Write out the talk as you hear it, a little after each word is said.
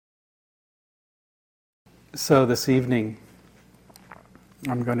So this evening,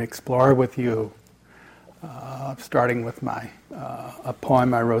 I'm going to explore with you, starting with a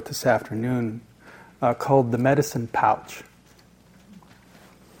poem I wrote this afternoon called "The Medicine Pouch."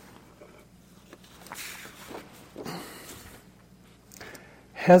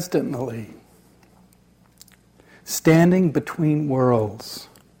 Hesitantly, standing between worlds,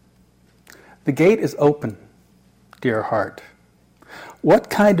 the gate is open, dear heart.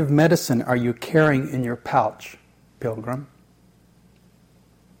 What kind of medicine are you carrying in your pouch, pilgrim?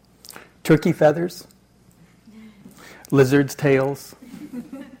 Turkey feathers? Lizard's tails?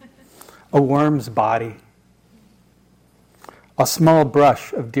 A worm's body? A small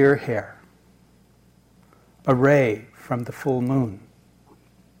brush of deer hair? A ray from the full moon?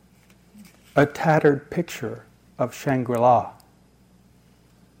 A tattered picture of Shangri-La?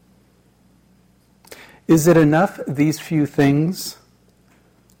 Is it enough, these few things,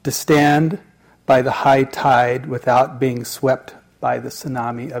 to stand by the high tide without being swept by the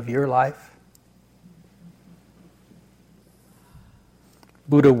tsunami of your life?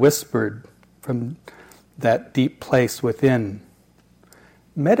 Buddha whispered from that deep place within,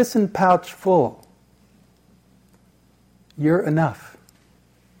 medicine pouch full, you're enough.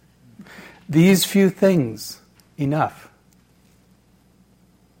 These few things, enough.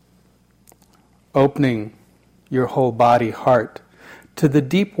 Opening your whole body, heart, to the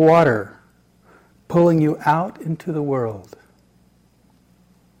deep water, pulling you out into the world.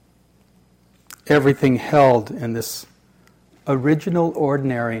 Everything held in this original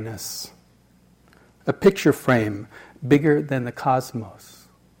ordinariness, a picture frame bigger than the cosmos.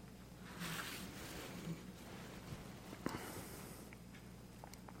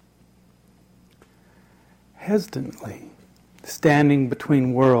 Hesitantly, standing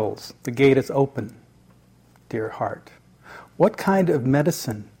between worlds, the gate is open, dear heart. What kind of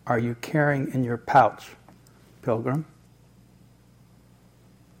medicine are you carrying in your pouch, pilgrim?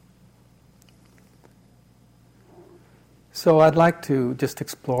 So I'd like to just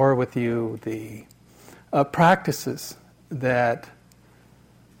explore with you the practices that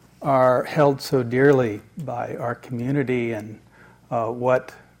are held so dearly by our community and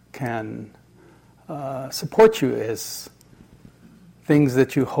what can support you as things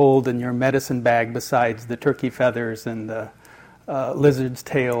that you hold in your medicine bag besides the turkey feathers and the lizard's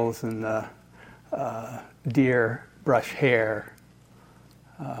tails and the deer brush hair.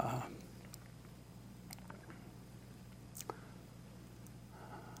 A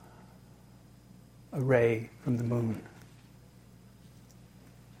ray from the moon.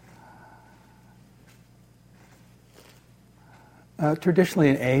 Traditionally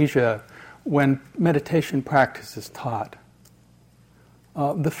in Asia, when meditation practice is taught,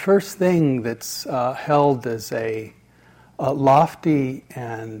 the first thing that's held as a lofty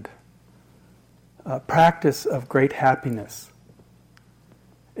and practice of great happiness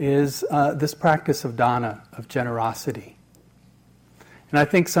is this practice of dana, of generosity. And I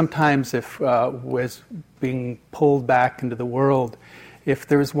think sometimes if was being pulled back into the world, if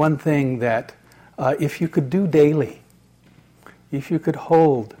there's one thing that if you could do daily, if you could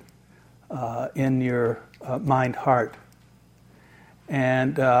hold in your mind, heart,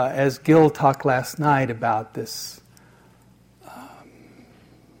 and as Gil talked last night about this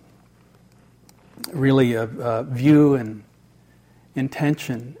really view and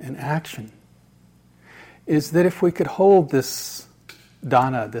intention and action, is that if we could hold this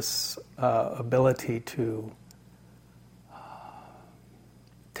dana, this ability to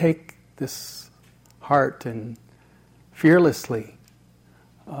take this heart and fearlessly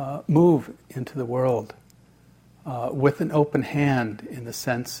move into the world with an open hand, in the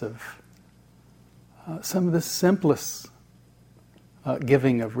sense of some of the simplest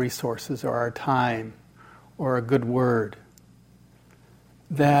giving of resources, or our time, or a good word,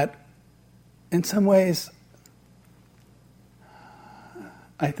 that in some ways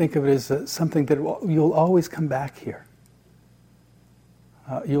I think of it as something that you'll always come back here.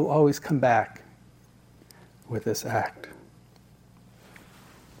 You'll always come back with this act.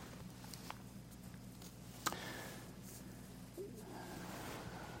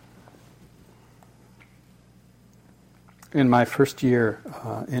 In my first year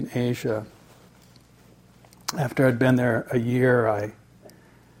in Asia, after I'd been there a year,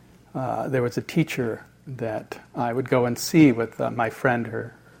 there was a teacher that I would go and see with my friend.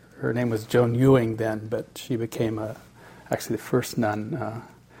 Her name was Joan Ewing then, but she became actually the first nun,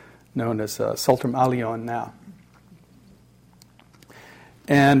 known as Sultan Alion now.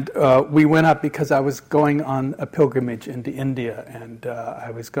 And we went up because I was going on a pilgrimage into India, and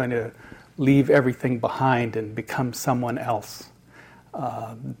I was going to leave everything behind and become someone else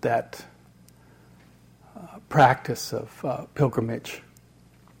that practice of pilgrimage.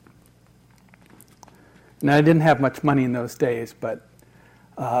 And I didn't have much money in those days, but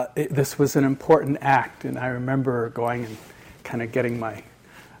this was an important act, and I remember going and kind of getting my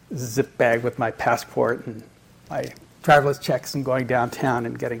zip bag with my passport and my traveler's checks and going downtown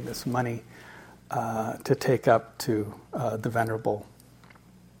and getting this money to take up to the Venerable.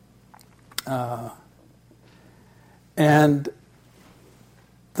 And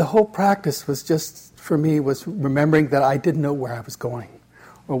the whole practice was just, for me, was remembering that I didn't know where I was going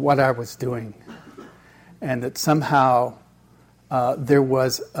or what I was doing, and that somehow there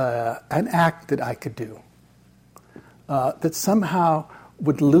was an act that I could do that somehow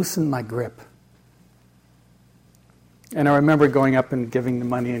would loosen my grip. And I remember going up and giving the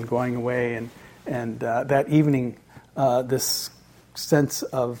money and going away, and that evening this sense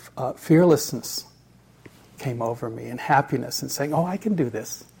of fearlessness came over me, and happiness, and saying, "Oh, I can do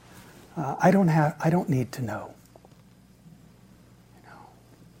this. I don't need to know."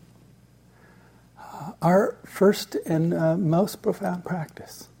 Our first and most profound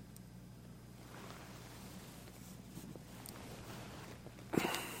practice.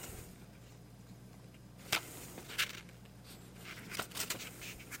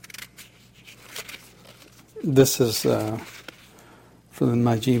 This is from the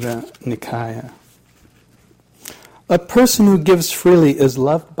Majjhima Nikaya. A person who gives freely is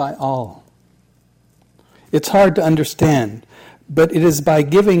loved by all. It's hard to understand, but it is by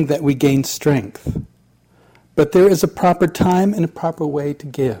giving that we gain strength. But there is a proper time and a proper way to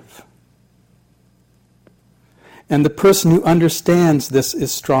give. And the person who understands this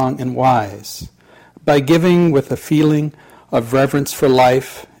is strong and wise. By giving with a feeling of reverence for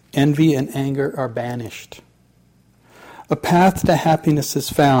life, envy and anger are banished. A path to happiness is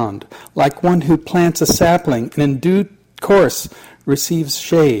found, like one who plants a sapling and in due course receives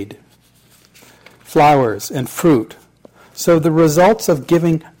shade, flowers, and fruit. So the results of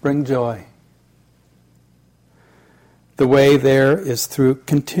giving bring joy. The way there is through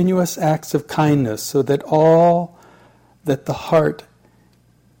continuous acts of kindness, so that all that the heart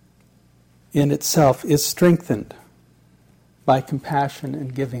in itself is strengthened by compassion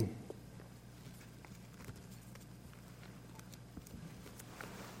and giving.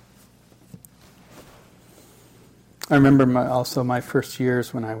 I remember also my first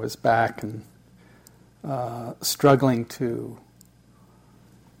years when I was back and struggling to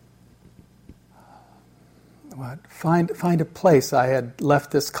find a place. I had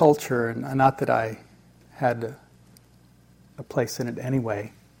left this culture, and not that I had a place in it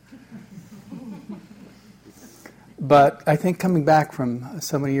anyway. But I think coming back from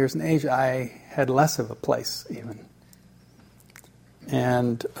so many years in Asia, I had less of a place even.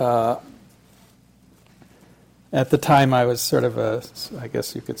 And at the time, I was sort of I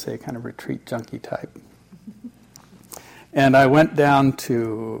guess you could say, kind of retreat junkie type. And I went down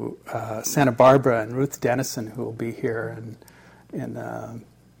to Santa Barbara, and Ruth Dennison, who will be here in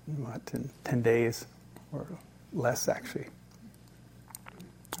 10 days, or less actually,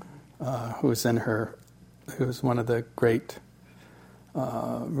 who's one of the great,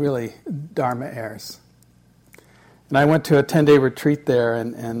 really, Dharma heirs. And I went to a 10-day retreat there,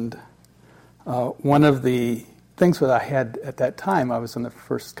 and one of the things that I had at that time, I was one of the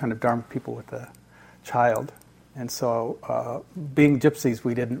first kind of Dharma people with a child. And so, being gypsies,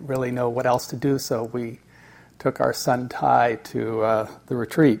 we didn't really know what else to do, so we took our son Tai to the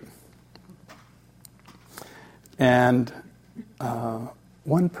retreat. And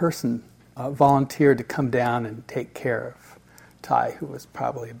one person volunteered to come down and take care of Tai, who was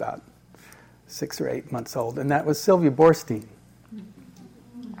probably about 6 or 8 months old, and that was Sylvia Boorstein.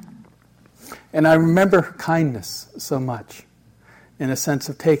 And I remember her kindness so much, in a sense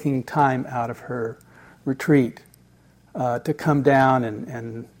of taking time out of her retreat to come down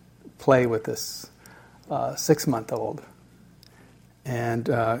and play with this 6-month-old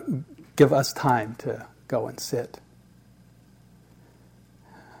and give us time to go and sit.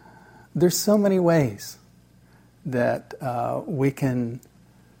 There's so many ways that we can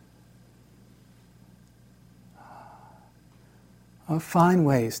find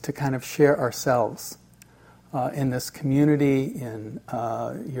ways to kind of share ourselves in this community, in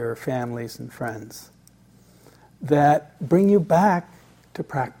your families and friends, that bring you back to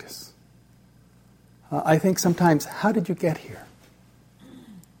practice. I think sometimes, how did you get here?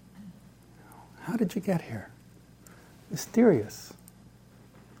 How did you get here? Mysterious,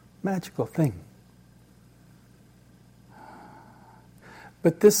 magical thing.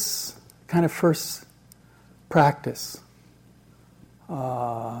 But this kind of first practice,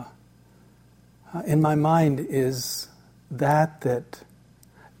 in my mind, is that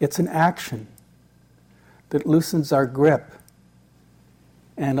it's an action that loosens our grip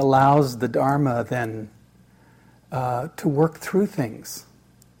and allows the Dharma then to work through things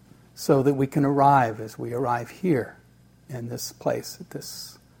so that we can arrive as we arrive here in this place, at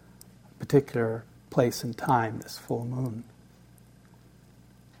this particular place and time, this full moon.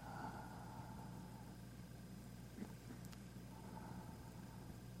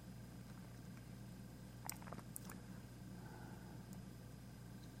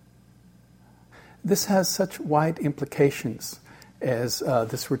 This has such wide implications as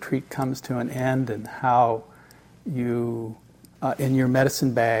this retreat comes to an end, and how you, in your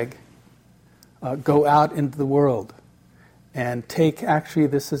medicine bag, go out into the world and take, actually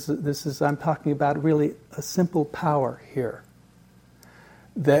this is I'm talking about really a simple power here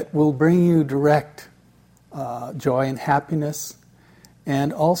that will bring you direct joy and happiness,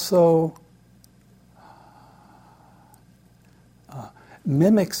 and also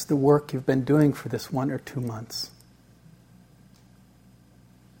mimics the work you've been doing for this 1 or 2 months.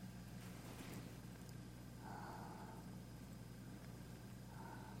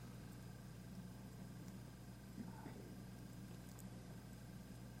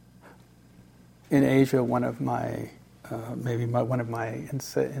 In Asia, one of my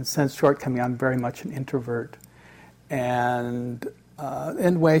incensed shortcoming, I'm very much an introvert, and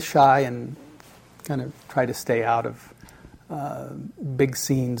way shy, and kind of try to stay out of big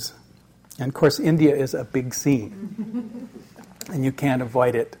scenes. And of course, India is a big scene, and you can't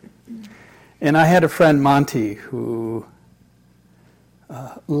avoid it. And I had a friend, Monty, who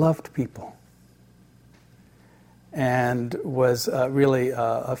loved people and was really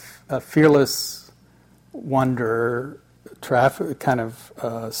a fearless wanderer, kind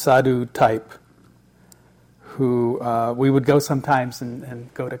of sadhu type, who we would go sometimes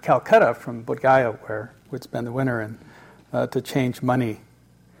and go to Calcutta from Bodh Gaya, where we'd spend the winter, and to change money.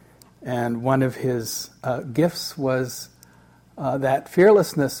 And one of his gifts was that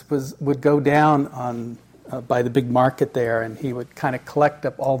fearlessness would go down on by the big market there, and he would kind of collect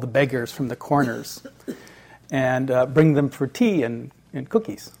up all the beggars from the corners and bring them for tea and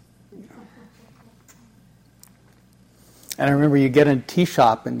cookies. And I remember you get in a tea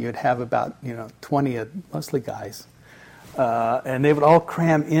shop and you'd have about 20, mostly guys, and they would all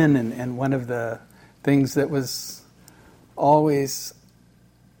cram in. And one of the things that was always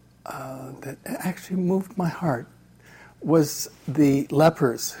that actually moved my heart was the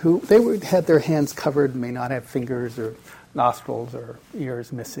lepers, who had their hands covered, may not have fingers or nostrils or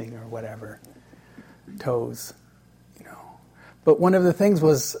ears missing or whatever, toes, But one of the things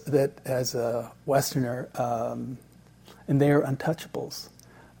was that as a Westerner, and they are untouchables,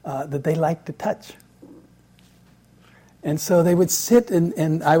 that they liked to touch. And so they would sit,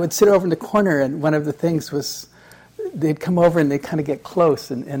 and I would sit over in the corner, and one of the things was they'd come over and they'd kind of get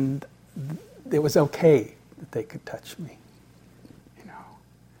close, and it was okay that they could touch me.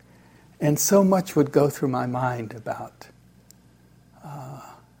 And so much would go through my mind about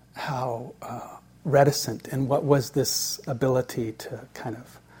how reticent, and what was this ability to kind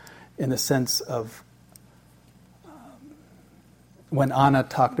of, in the sense of when Anna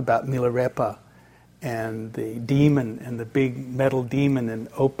talked about Milarepa and the demon and the big metal demon, and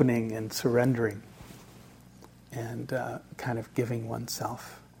opening and surrendering and kind of giving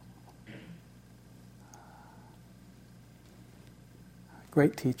oneself.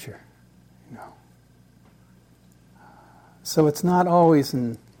 Great teacher. So it's not always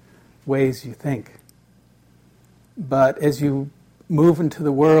in ways you think, but as you move into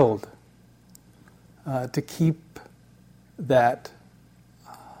the world, to keep that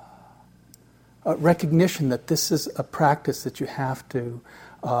recognition that this is a practice that you have to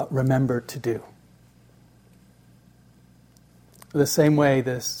remember to do. The same way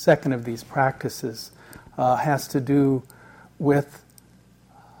the second of these practices has to do with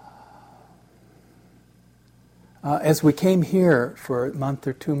as we came here for a month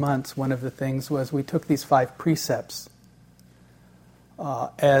or 2 months, one of the things was we took these 5 precepts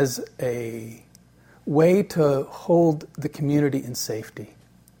as a way to hold the community in safety.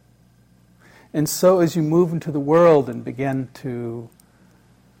 And so as you move into the world and begin to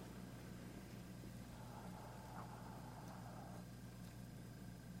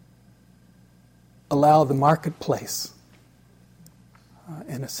allow the marketplace,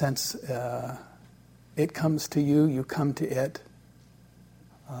 in a sense, it comes to you, you come to it,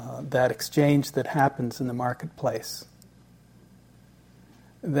 that exchange that happens in the marketplace,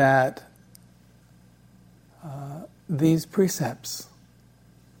 that these precepts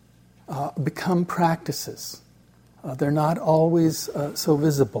become practices. They're not always so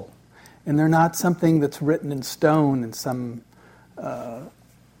visible, and they're not something that's written in stone in some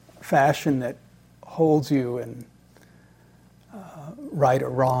fashion that holds you in right or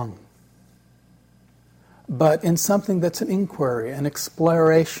wrong, but in something that's an inquiry, an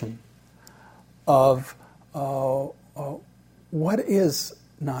exploration of what is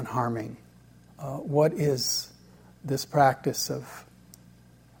non-harming, what is this practice of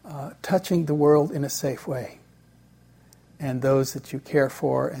touching the world in a safe way, and those that you care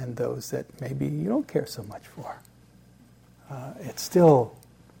for and those that maybe you don't care so much for. It's still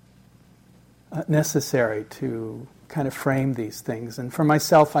necessary to kind of frame these things. And for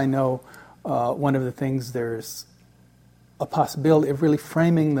myself, I know one of the things, there's a possibility of really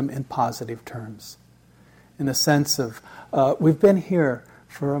framing them in positive terms, in the sense of we've been here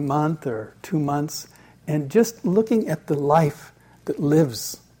for a month or 2 months, and just looking at the life that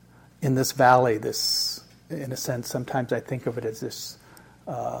lives in this valley, this, in a sense, sometimes I think of it as this,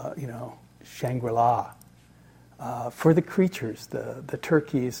 Shangri-La, for the creatures, the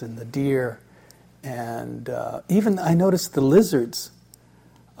turkeys and the deer, and even I noticed the lizards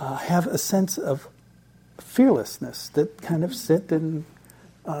have a sense of fearlessness that kind of sit and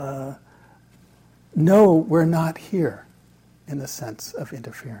know we're not here in the sense of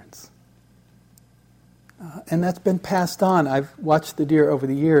interference. And that's been passed on. I've watched the deer over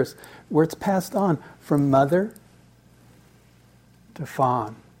the years where it's passed on from mother to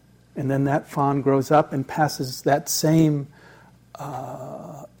fawn. And then that fawn grows up and passes that same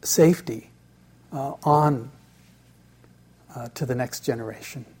safety on to the next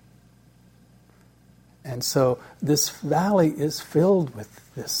generation. And so this valley is filled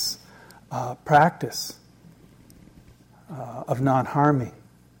with this practice of non-harming.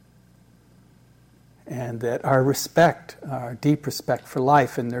 And that our respect, our deep respect for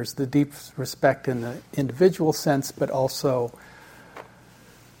life, and there's the deep respect in the individual sense, but also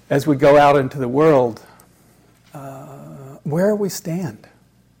as we go out into the world, where we stand.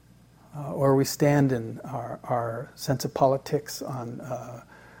 Or we stand in our sense of politics, on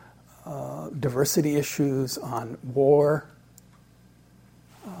diversity issues, on war,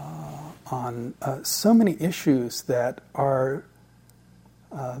 on so many issues that are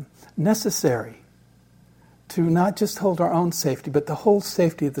necessary to not just hold our own safety, but the whole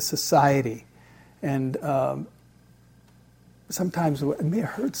safety of the society. And sometimes what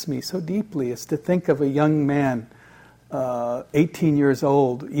hurts me so deeply is to think of a young man, 18 years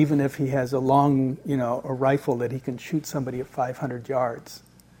old, even if he has a long, a rifle that he can shoot somebody at 500 yards,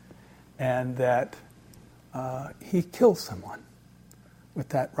 and that he kills someone with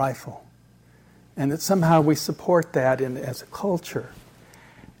that rifle. And that somehow we support that as a culture.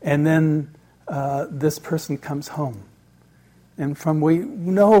 And then this person comes home. And we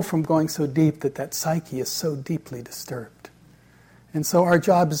know from going so deep that psyche is so deeply disturbed. And so our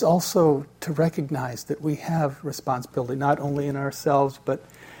job is also to recognize that we have responsibility, not only in ourselves, but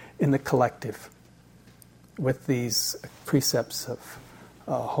in the collective, with these precepts of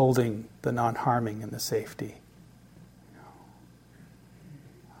holding the non-harming and the safety.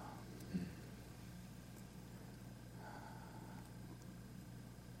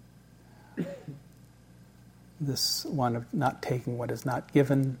 This one of not taking what is not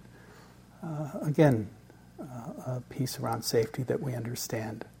given, again, a piece around safety that we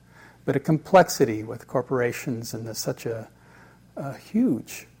understand. But a complexity with corporations and such a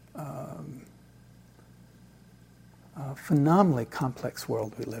huge, phenomenally complex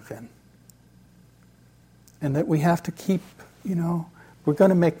world we live in. And that we have to keep, we're going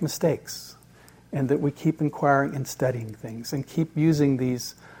to make mistakes. And that we keep inquiring and studying things and keep using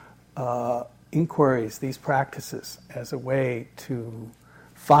these inquiries, these practices, as a way to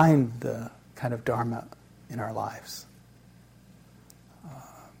find the kind of dharma in our lives.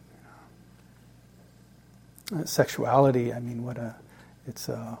 Sexuality, it's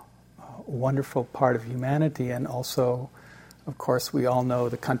a wonderful part of humanity, and also, of course, we all know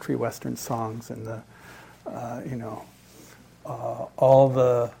the country western songs and the, all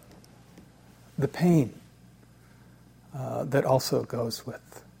the pain that also goes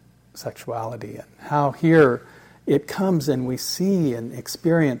with sexuality, and how here it comes and we see and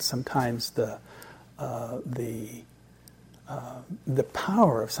experience sometimes the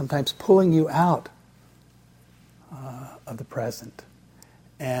power of sometimes pulling you out of the present.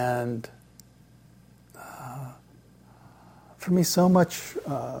 And for me, so much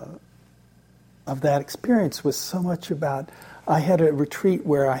of that experience was so much about, I had a retreat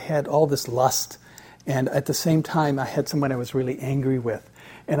where I had all this lust, and at the same time I had someone I was really angry with.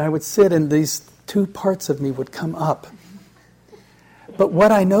 And I would sit and these two parts of me would come up. But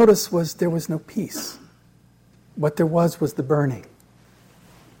what I noticed was there was no peace. What there was the burning.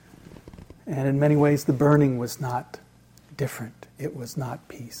 And in many ways the burning was not different. It was not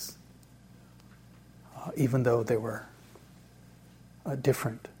peace. even though they were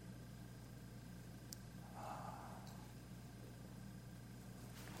different.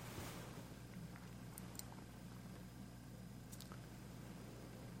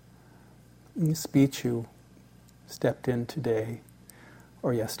 In the speech you stepped in today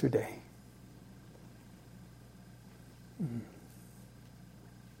or yesterday.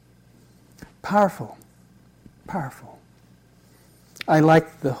 Powerful, powerful. I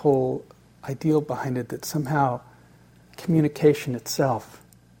like the whole ideal behind it, that somehow communication itself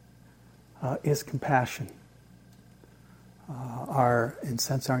is compassion. In a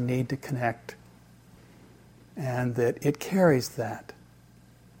sense, our need to connect, and that it carries that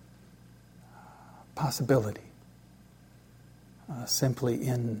possibility simply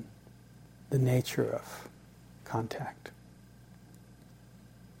in the nature of contact.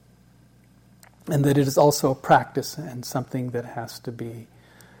 And that it is also a practice and something that has to be,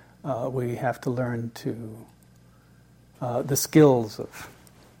 we have to learn to, the skills of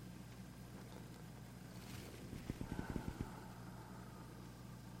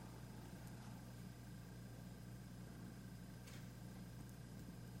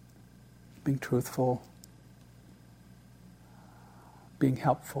being truthful, being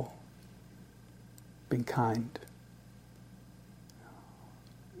helpful, being kind,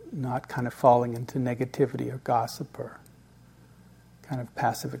 not kind of falling into negativity or gossip or kind of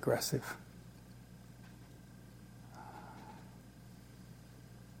passive-aggressive.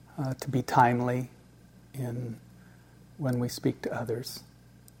 To be timely when we speak to others.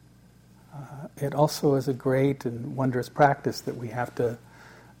 It also is a great and wondrous practice that we have to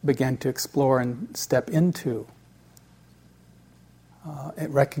begin to explore and step into.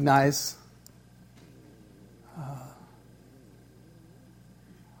 Recognize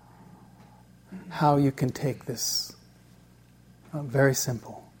how you can take this very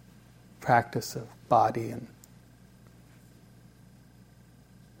simple practice of body and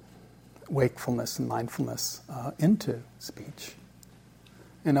wakefulness and mindfulness into speech.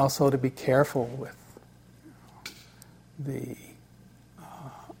 And also to be careful with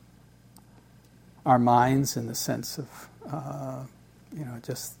our minds, in the sense of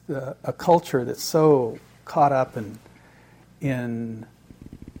just a culture that's so caught up in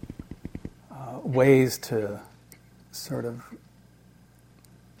ways to sort of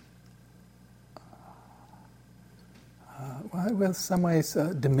in some ways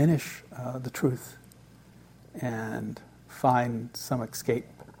diminish the truth and find some escape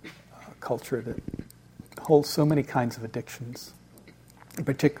culture that holds so many kinds of addictions,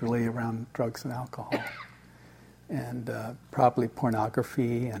 particularly around drugs and alcohol, and probably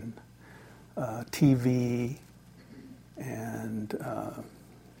pornography and TV and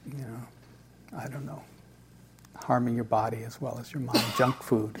I don't know, harming your body as well as your mind, junk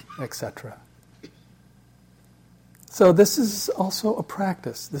food, etc. So this is also a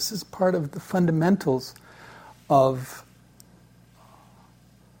practice. This is part of the fundamentals of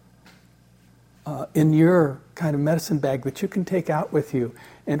in your kind of medicine bag that you can take out with you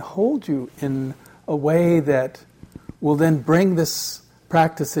and hold you in a way that will then bring this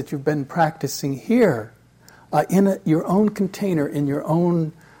practice that you've been practicing here in your own container, in your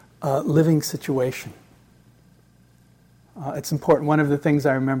own living situation. It's important. One of the things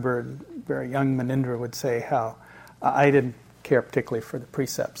I remember, very young Munindra would say how I didn't care particularly for the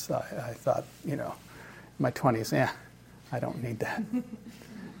precepts. I thought, in my 20s, I don't need that,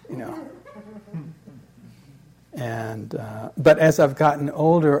 And but as I've gotten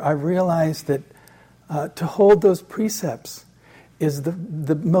older, I realized that to hold those precepts is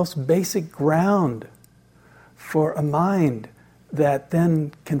the most basic ground for a mind that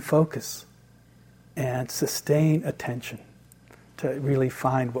then can focus and sustain attention to really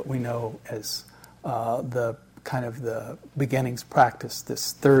find what we know as the kind of the beginnings practice,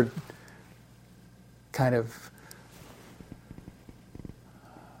 this third kind of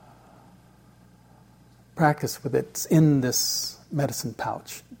practice with it's in this medicine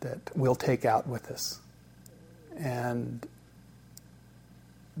pouch that we'll take out with us. And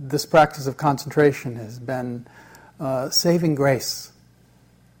this practice of concentration has been saving grace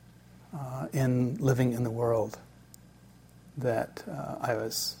in living in the world. That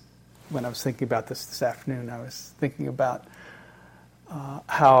when I was thinking about this afternoon, I was thinking about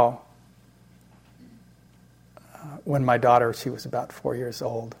how when my daughter, she was about 4 years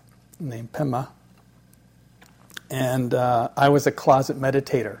old, named Pema, and I was a closet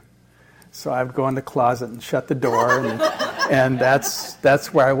meditator. So I would go in the closet and shut the door, and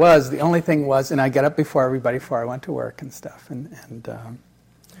that's where I was. The only thing was, and I get up before everybody before I went to work and stuff.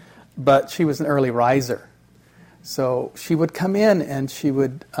 But she was an early riser, so she would come in and she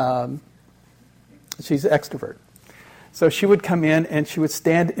would She's an extrovert. So she would come in and she would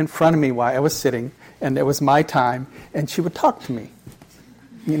stand in front of me while I was sitting, and it was my time, and she would talk to me.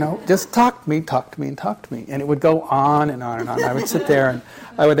 Just talk to me, and talk to me. And it would go on and on and on. I would sit there and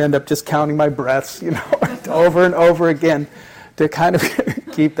I would end up just counting my breaths, over and over again to kind of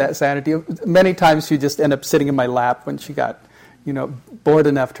keep that sanity. Many times she'd just end up sitting in my lap when she got, bored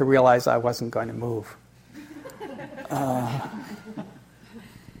enough to realize I wasn't going to move.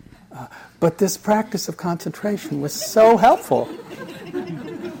 But this practice of concentration was so helpful.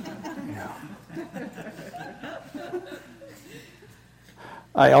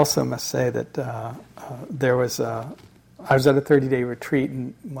 I also must say that I was at a 30-day retreat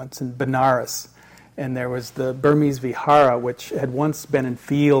once in Benares, and there was the Burmese Vihara, which had once been in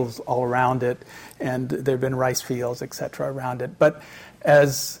fields all around it, and there had been rice fields, etc., around it. But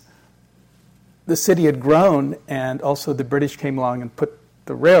as the city had grown, and also the British came along and put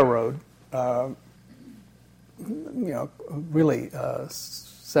the railroad, really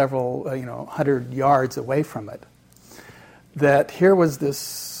several, 100 yards away from it, that here was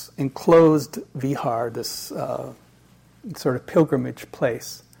this enclosed vihar, this sort of pilgrimage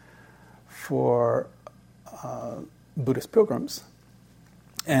place for Buddhist pilgrims.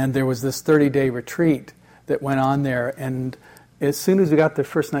 And there was this 30-day retreat that went on there, and as soon as we got there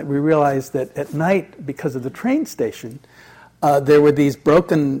first night, we realized that at night, because of the train station, there were these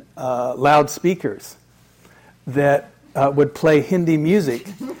broken loudspeakers that would play Hindi music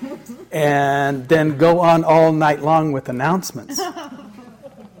and then go on all night long with announcements.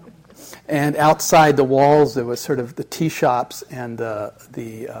 And outside the walls, there was sort of the tea shops and the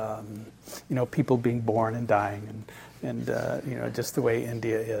people being born and dying, and just the way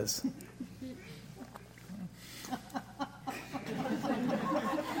India is.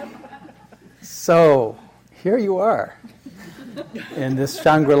 So here you are in this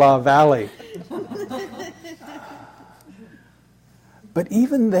Shangri-La Valley. But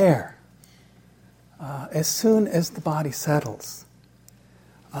even there, as soon as the body settles,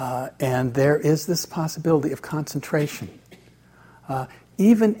 and there is this possibility of concentration,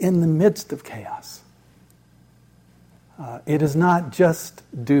 even in the midst of chaos, it is not just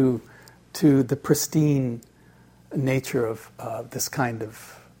due to the pristine nature of this kind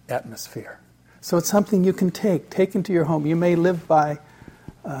of atmosphere. So it's something you can take into your home. You may live by,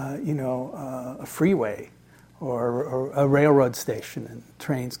 a freeway or a railroad station, and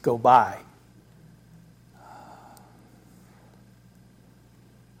trains go by.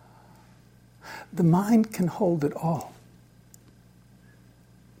 The mind can hold it all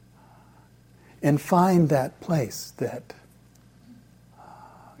and find that place that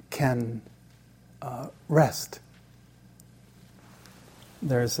can rest.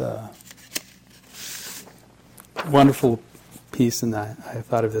 There's a wonderful piece, and I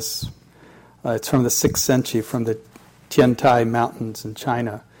thought of this. It's from the 6th century, from the Tiantai Mountains in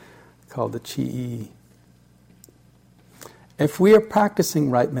China, called the Qi. If we are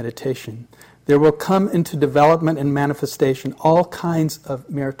practicing right meditation, there will come into development and manifestation all kinds of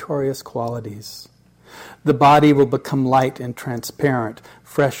meritorious qualities. The body will become light and transparent,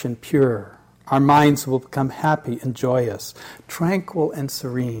 fresh and pure. Our minds will become happy and joyous, tranquil and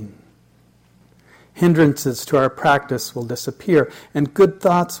serene. Hindrances to our practice will disappear, and good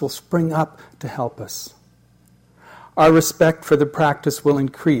thoughts will spring up to help us. Our respect for the practice will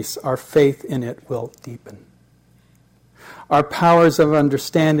increase. Our faith in it will deepen. Our powers of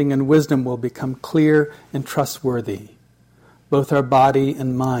understanding and wisdom will become clear and trustworthy. Both our body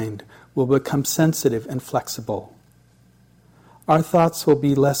and mind will become sensitive and flexible. Our thoughts will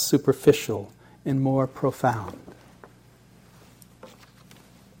be less superficial and more profound.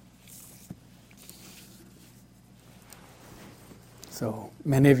 So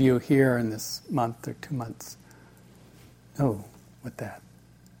many of you here in this month or 2 months know what that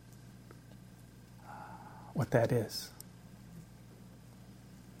is.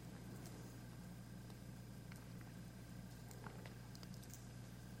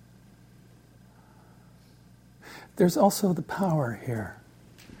 There's also the power here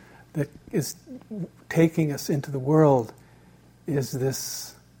that is taking us into the world, is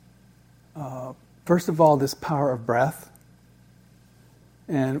this, first of all, this power of breath.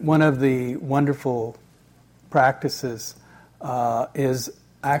 And one of the wonderful practices has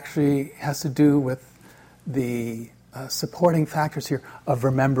to do with the supporting factors here of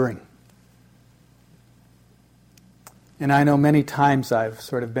remembering. And I know many times I've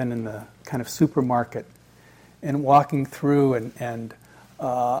sort of been in the kind of supermarket and walking through, and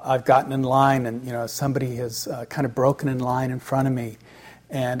I've gotten in line, and somebody has kind of broken in line in front of me,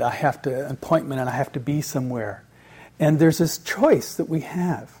 and I have to an appointment, and I have to be somewhere. And there's this choice that we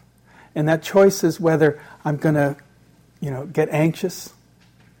have. And that choice is whether I'm going to, get anxious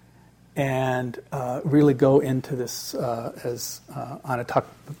and really go into this as Anna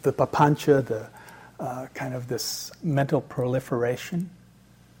talked, the papancha, the kind of this mental proliferation.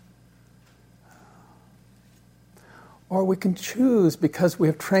 Or we can choose, because we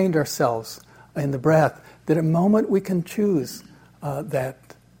have trained ourselves in the breath, that at a moment we can choose that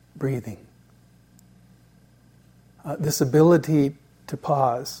breathing. This ability to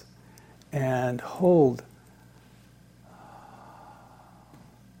pause and hold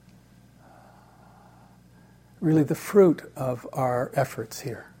really the fruit of our efforts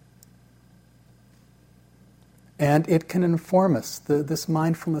here. And it can inform us, this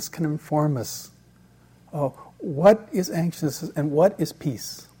mindfulness can inform us. Oh, what is anxiousness and what is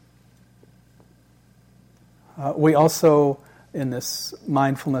peace? We also, in this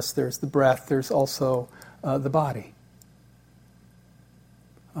mindfulness, there's the breath, there's also the body.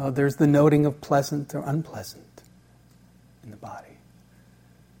 There's the noting of pleasant or unpleasant in the body.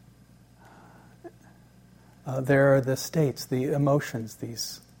 There are the states, the emotions,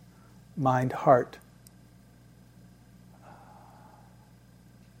 these mind-heart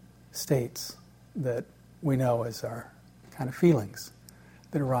states that we know as our kind of feelings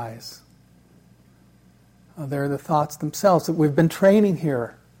that arise. There are the thoughts themselves that we've been training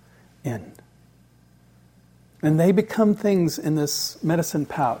here in. And they become things in this medicine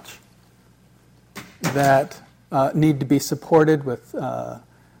pouch that need to be supported with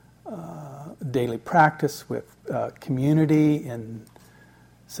daily practice, with community, in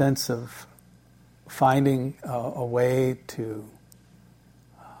sense of finding a way to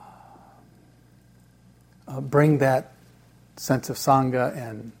bring that sense of Sangha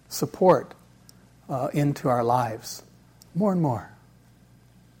and support into our lives more and more.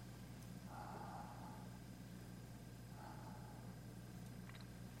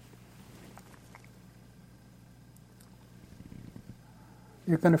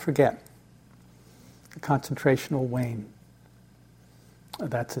 You're going to forget. The concentration will wane.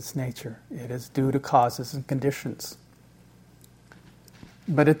 That's its nature. It is due to causes and conditions.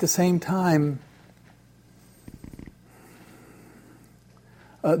 But at the same time,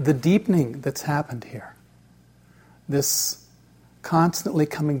 the deepening that's happened here, this constantly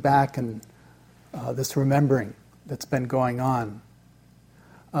coming back and this remembering that's been going on,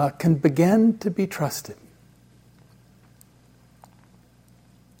 can begin to be trusted.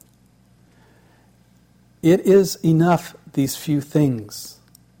 It is enough, these few things,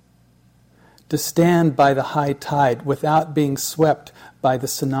 to stand by the high tide without being swept by the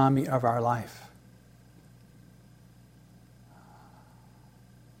tsunami of our life.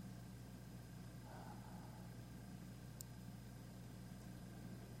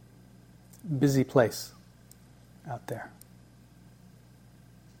 Busy place out there.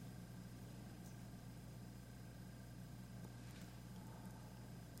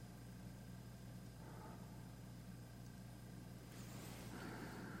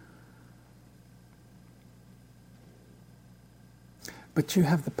 But you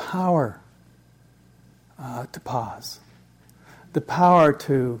have the power to pause, the power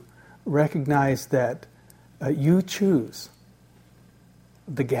to recognize that you choose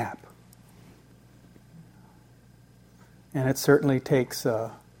the gap. And it certainly takes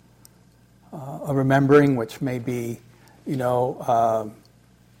a remembering, which may be, I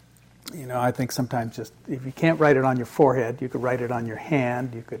think sometimes just, if you can't write it on your forehead, you could write it on your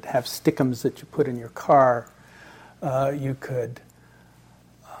hand. You could have stickums that you put in your car. You could,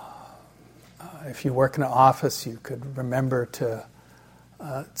 if you work in an office, you could remember to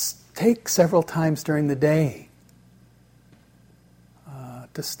take several times during the day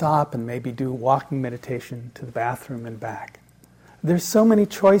to stop and maybe do walking meditation to the bathroom and back. There's so many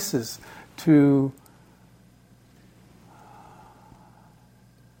choices to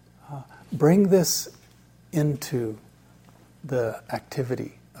bring this into the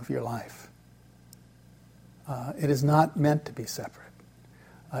activity of your life. It is not meant to be separate.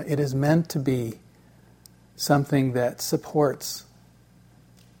 It is meant to be something that supports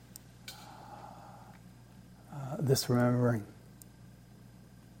this remembering.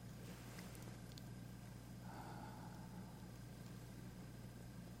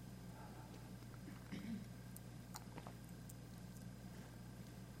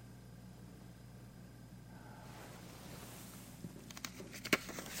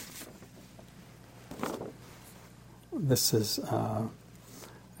 This is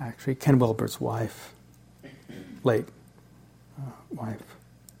actually Ken Wilber's wife, late wife.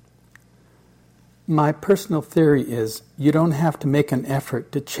 My personal theory is you don't have to make an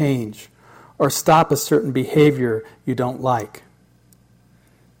effort to change or stop a certain behavior you don't like.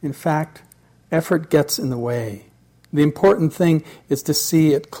 In fact, effort gets in the way. The important thing is to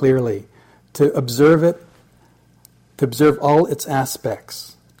see it clearly, to observe it, to observe all its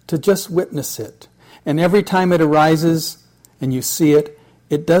aspects, to just witness it. And every time it arises and you see it,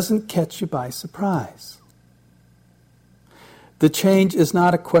 it doesn't catch you by surprise. The change is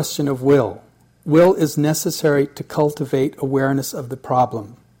not a question of will. Will is necessary to cultivate awareness of the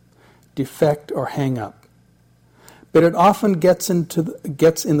problem, defect or hang-up. But it often gets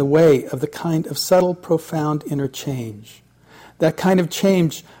in the way of the kind of subtle, profound inner change. That kind of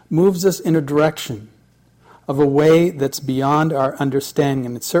change moves us in a direction of a way that's beyond our understanding,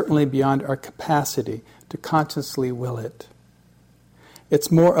 and it's certainly beyond our capacity to consciously will it.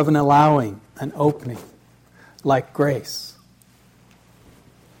 It's more of an allowing, an opening, like grace.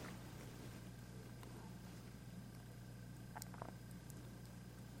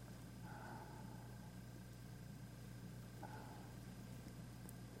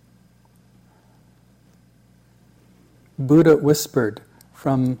 Buddha whispered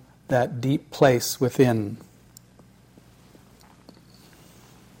from that deep place within.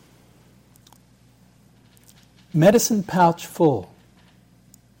 Medicine pouch full.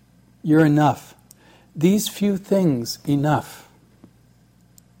 You're enough. These few things enough.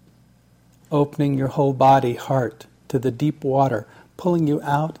 Opening your whole body, heart, to the deep water, pulling you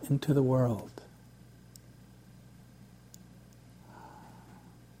out into the world.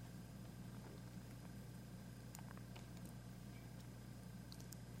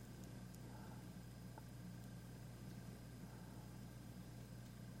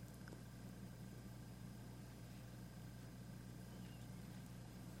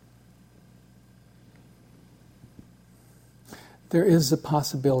 There is a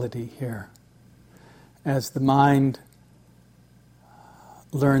possibility here. As the mind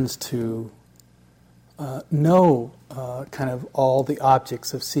learns to know kind of all the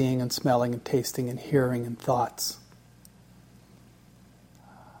objects of seeing and smelling and tasting and hearing and thoughts,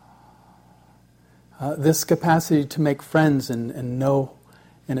 this capacity to make friends and know,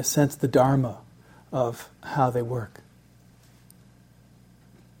 in a sense, the Dharma of how they work.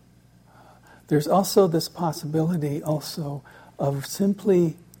 There's also this possibility also of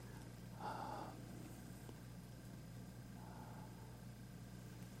simply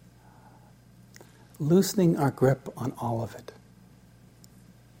loosening our grip on all of it.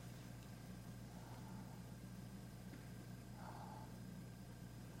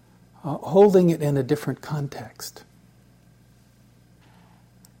 Holding it in a different context.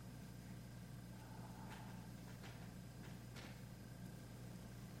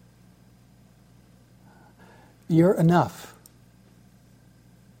 You're enough.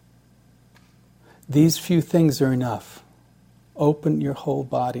 These few things are enough. Open your whole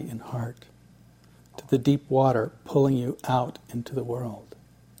body and heart to the deep water pulling you out into the world.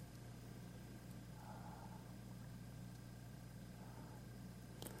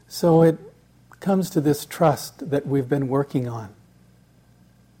 So it comes to this trust that we've been working on.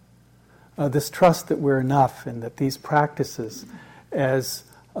 This trust that we're enough and that these practices, as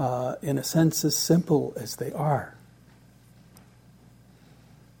in a sense as simple as they are,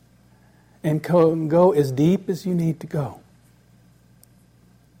 and go as deep as you need to go.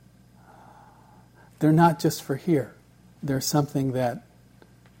 They're not just for here. They're something that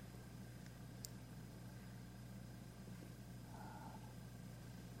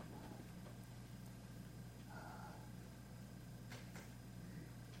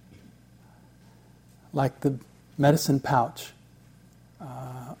like the medicine pouch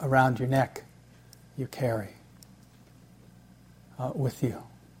around your neck you carry with you.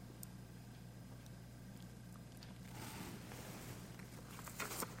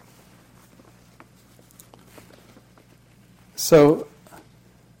 So,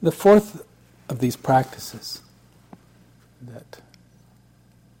 the fourth of these practices that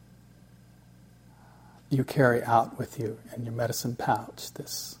you carry out with you in your medicine pouch,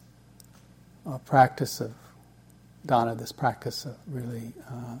 this practice of dana, this practice of really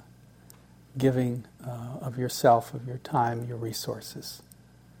giving of yourself, of your time, your resources,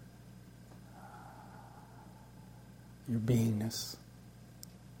 your beingness,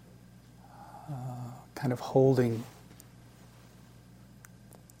 kind of holding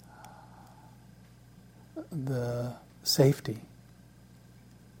the safety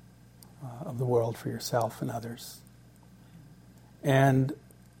of the world for yourself and others. And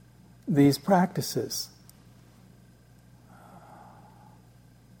these practices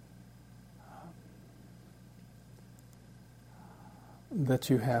that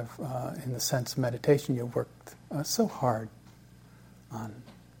you have, in the sense of meditation, you've worked so hard on,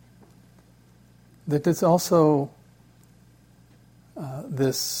 that it's also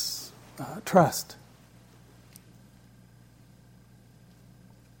this trust.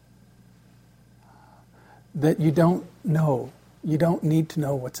 That you don't know, you don't need to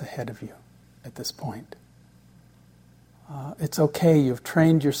know what's ahead of you at this point. It's okay, you've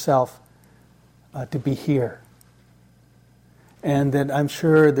trained yourself to be here. And that I'm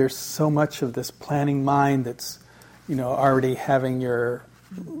sure there's so much of this planning mind that's, already having your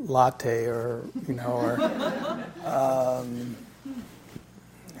latte or,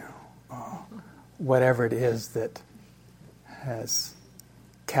 whatever it is that has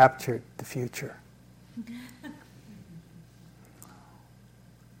captured the future.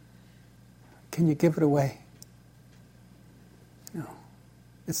 Can you give it away?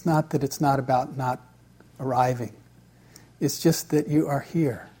 It's not that it's not about not arriving. It's just that you are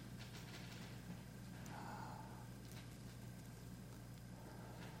here.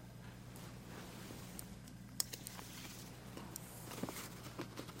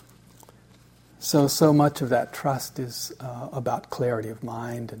 So much of that trust is about clarity of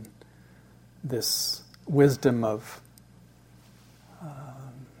mind and this wisdom of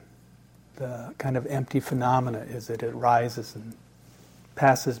the kind of empty phenomena is that it rises and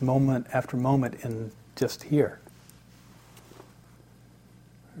passes moment after moment in just here.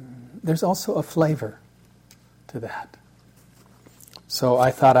 There's also a flavor to that. So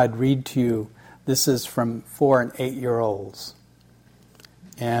I thought I'd read to you, this is from 4 and 8-year-olds.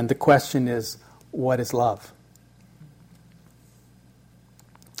 And the question is, what is love?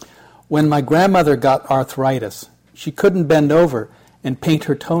 When my grandmother got arthritis, she couldn't bend over and paint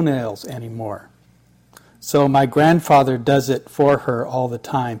her toenails anymore. So my grandfather does it for her all the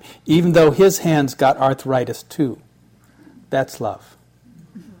time, even though his hands got arthritis too. That's love.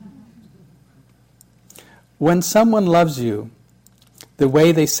 When someone loves you, the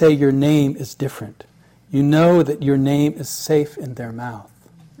way they say your name is different. You know that your name is safe in their mouth.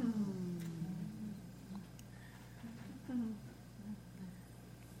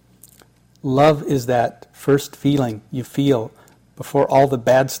 Love is that first feeling you feel before all the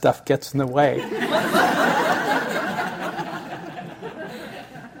bad stuff gets in the way.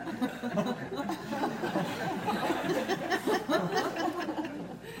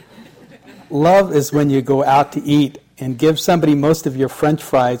 Love is when you go out to eat and give somebody most of your French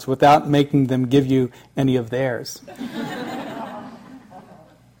fries without making them give you any of theirs.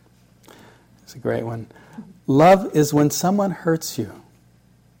 It's a great one. Love is when someone hurts you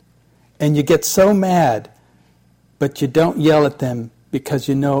and you get so mad, but you don't yell at them because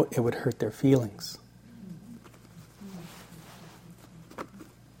you know it would hurt their feelings.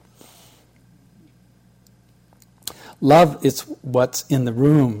 Love is what's in the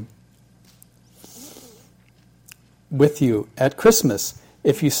room with you at Christmas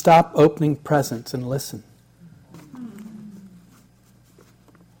if you stop opening presents and listen.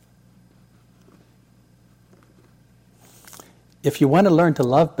 If you want to learn to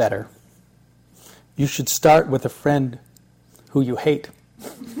love better, you should start with a friend who you hate.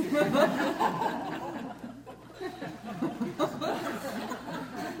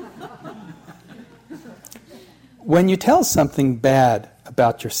 When you tell something bad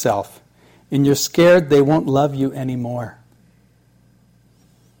about yourself and you're scared they won't love you anymore,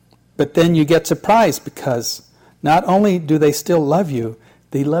 but then you get surprised because not only do they still love you,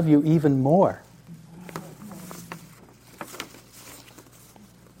 they love you even more.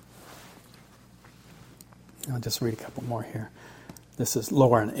 I'll just read a couple more here. This is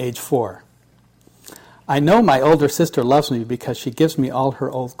Lauren, age 4. I know my older sister loves me because she gives me all her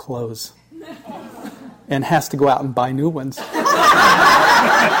old clothes and has to go out and buy new ones.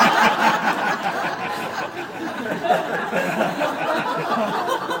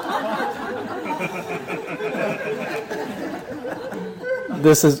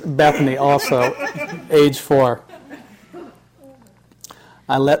 This is Bethany, also age 4.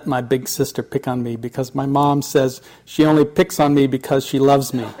 I let my big sister pick on me because my mom says she only picks on me because she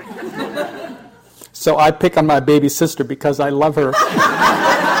loves me. So I pick on my baby sister because I love her.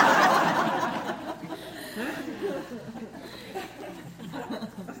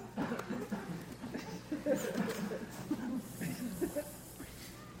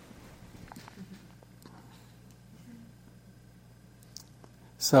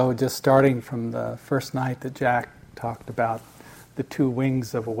 So just starting from the first night that Jack talked about the 2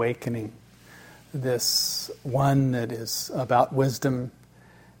 wings of awakening, this one that is about wisdom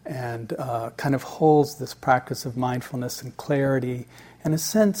and kind of holds this practice of mindfulness and clarity, in a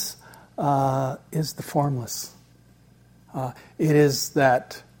sense, is the formless. It is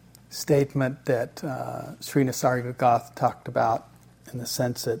that statement that Sri Nisargadatta talked about, in the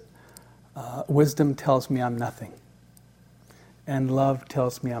sense that wisdom tells me I'm nothing. and love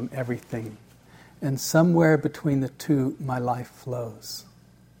tells me I'm everything. And somewhere between the two, my life flows.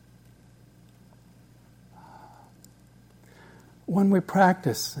 When we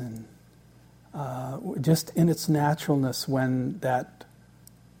practice, and just in its naturalness, when that,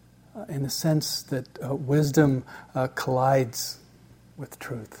 in the sense that wisdom collides with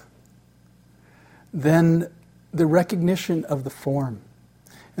truth, then the recognition of the form.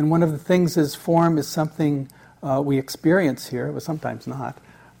 And one of the things is form is something we experience here, but sometimes not.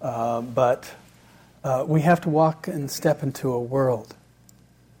 But we have to walk and step into a world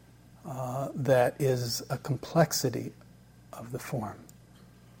that is a complexity of the form.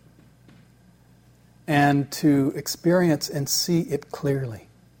 And to experience and see it clearly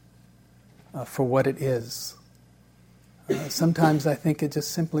for what it is. Sometimes I think it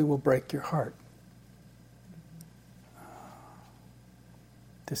just simply will break your heart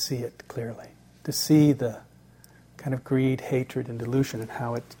to see it clearly, to see the kind of greed, hatred, and delusion and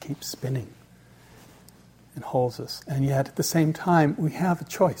how it keeps spinning and holds us. And yet at the same time, we have a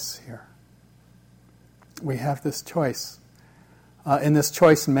choice here. We have this choice. In this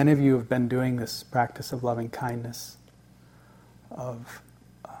choice, many of you have been doing this practice of loving kindness, of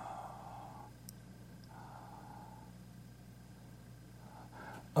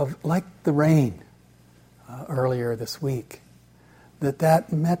like the rain earlier this week,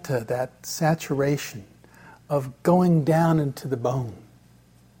 that metta, that saturation of going down into the bone.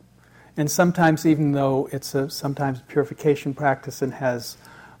 And sometimes, even though it's a sometimes purification practice and has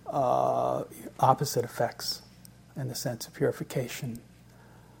opposite effects in the sense of purification,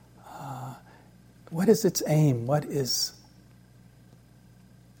 what is its aim? What is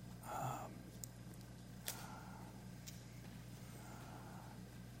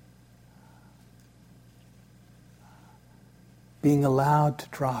being allowed to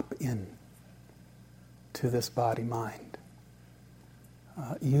drop in to this body-mind,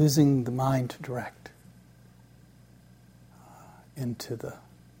 using the mind to direct into the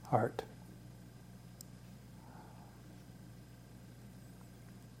heart.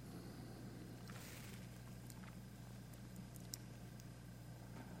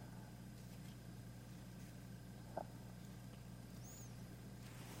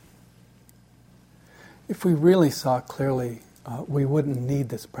 If we really saw clearly, we wouldn't need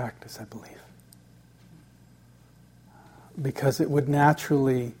this practice, I believe. Because it would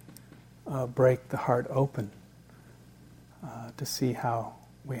naturally break the heart open to see how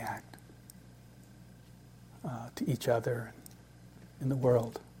we act to each other and in the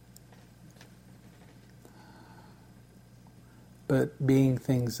world. But being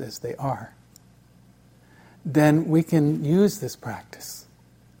things as they are, then we can use this practice.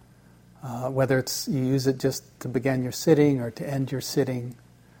 Whether it's you use it just to begin your sitting or to end your sitting,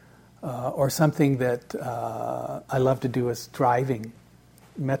 or something that I love to do is driving.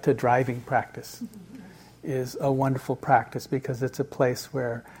 Metta driving practice is a wonderful practice because it's a place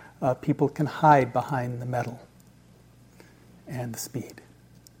where people can hide behind the metal and the speed.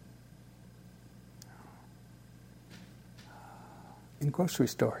 In grocery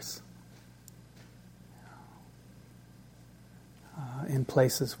stores, in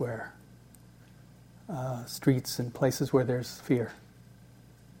places where streets and places where there's fear.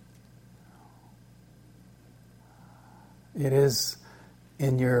 It is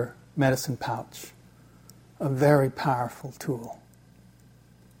in your medicine pouch, a very powerful tool.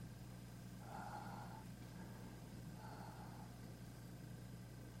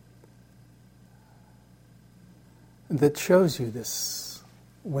 That shows you this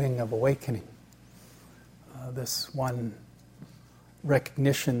wing of awakening, this one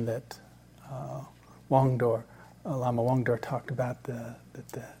recognition that Lama Wangdor talked about, that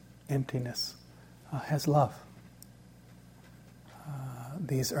the emptiness has love.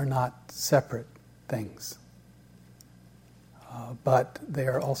 These are not separate things, but they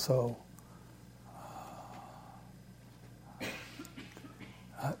are also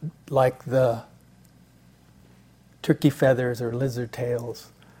like the turkey feathers or lizard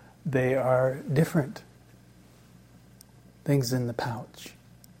tails. They are different things in the pouch,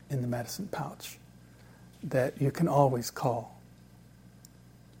 in the medicine pouch, that you can always call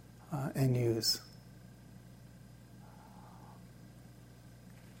and use.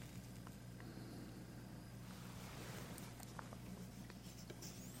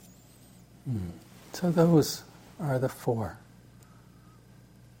 So those are the four.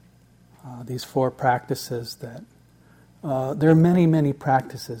 These four practices that, there are many, many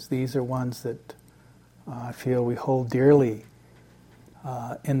practices. These are ones that I feel we hold dearly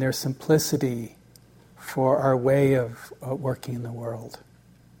in their simplicity for our way of working in the world.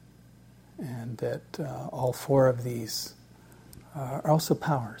 And that all four of these are also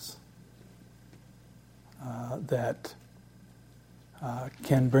powers that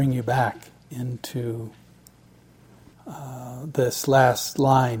can bring you back into this last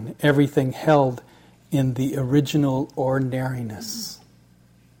line, everything held in the original ordinariness,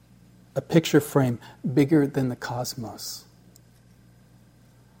 a picture frame bigger than the cosmos,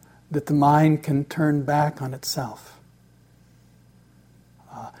 that the mind can turn back on itself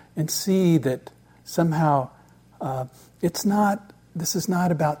and see that somehow this is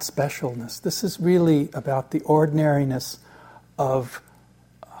not about specialness. This is really about the ordinariness of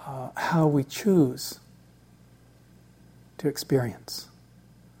how we choose to experience.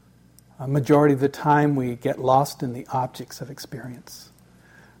 A majority of the time we get lost in the objects of experience,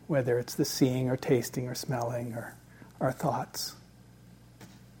 whether it's the seeing or tasting or smelling or our thoughts.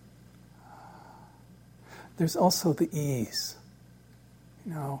 There's also the ease,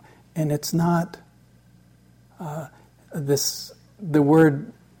 and it's not the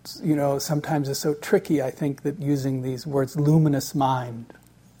word, sometimes is so tricky, I think, that using these words, luminous mind,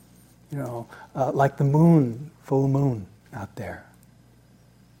 like the moon, full moon out there.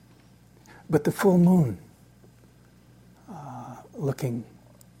 But the full moon, looking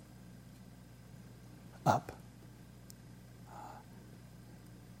up,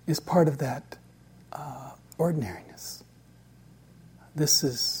 is part of that ordinariness. This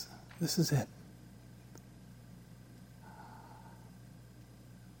is it.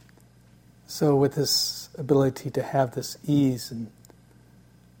 So with this ability to have this ease and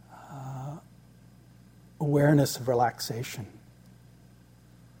awareness of relaxation,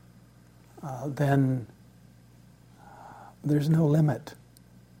 then there's no limit.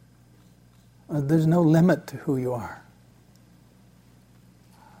 There's no limit to who you are.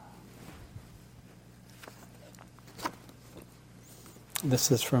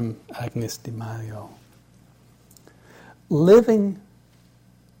 This is from Agnes Di Maio. Living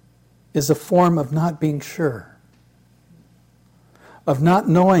is a form of not being sure, of not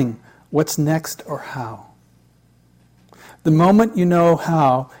knowing what's next or how. The moment you know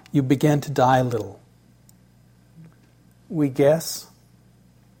how, you begin to die a little. We guess,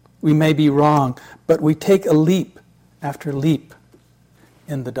 we may be wrong, but we take a leap after leap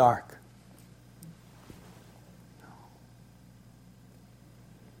in the dark.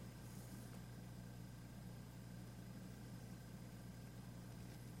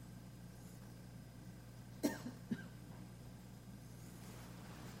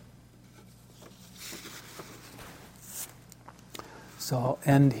 So I'll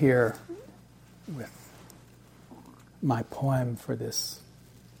end here with my poem for this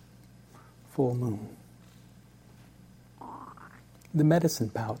full moon. The medicine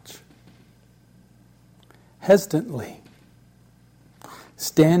pouch. Hesitantly,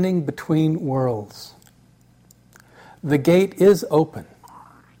 standing between worlds, the gate is open,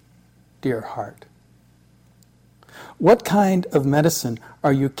 dear heart. What kind of medicine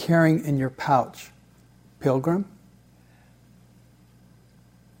are you carrying in your pouch, pilgrim?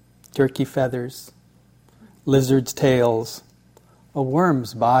 Turkey feathers, lizard's tails, a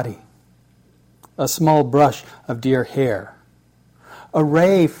worm's body, a small brush of deer hair, a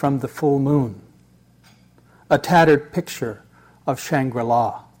ray from the full moon, a tattered picture of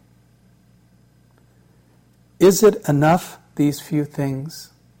Shangri-La. Is it enough, these few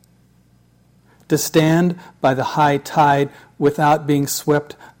things, to stand by the high tide without being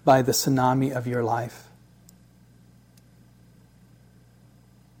swept by the tsunami of your life?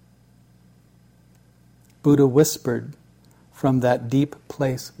 Buddha whispered from that deep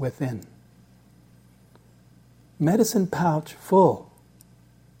place within. Medicine pouch full.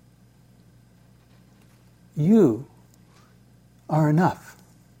 You are enough.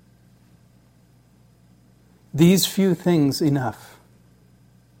 These few things enough.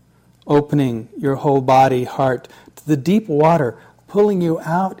 Opening your whole body, heart to the deep water, pulling you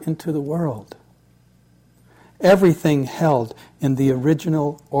out into the world. Everything held in the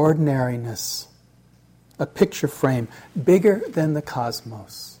original ordinariness. A picture frame bigger than the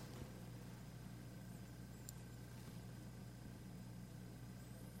cosmos.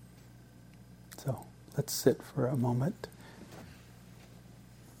 So let's sit for a moment.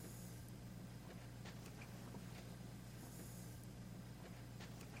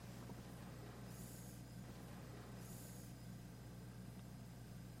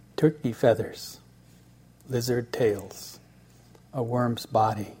 Turkey feathers, lizard tails, a worm's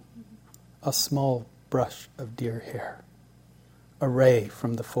body, a small brush of deer hair, a ray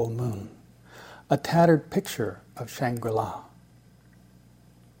from the full moon, a tattered picture of Shangri-La.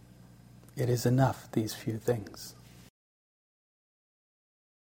 It is enough, these few things.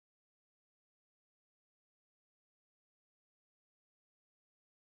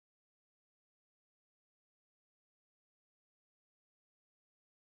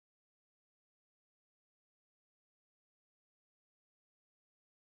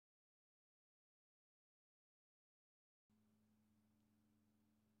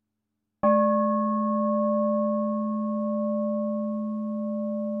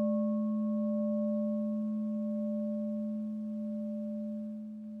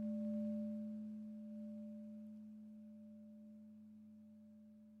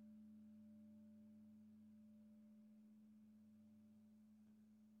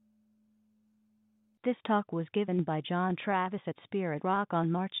 This talk was given by John Travis at Spirit Rock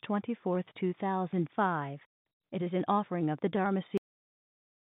on March 24, 2005. It is an offering of the Dharma Seed.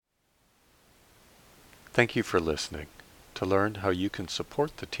 Thank you for listening. To learn how you can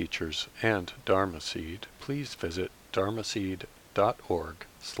support the teachers and Dharma Seed, please visit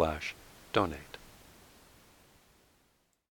dharmaseed.org/donate.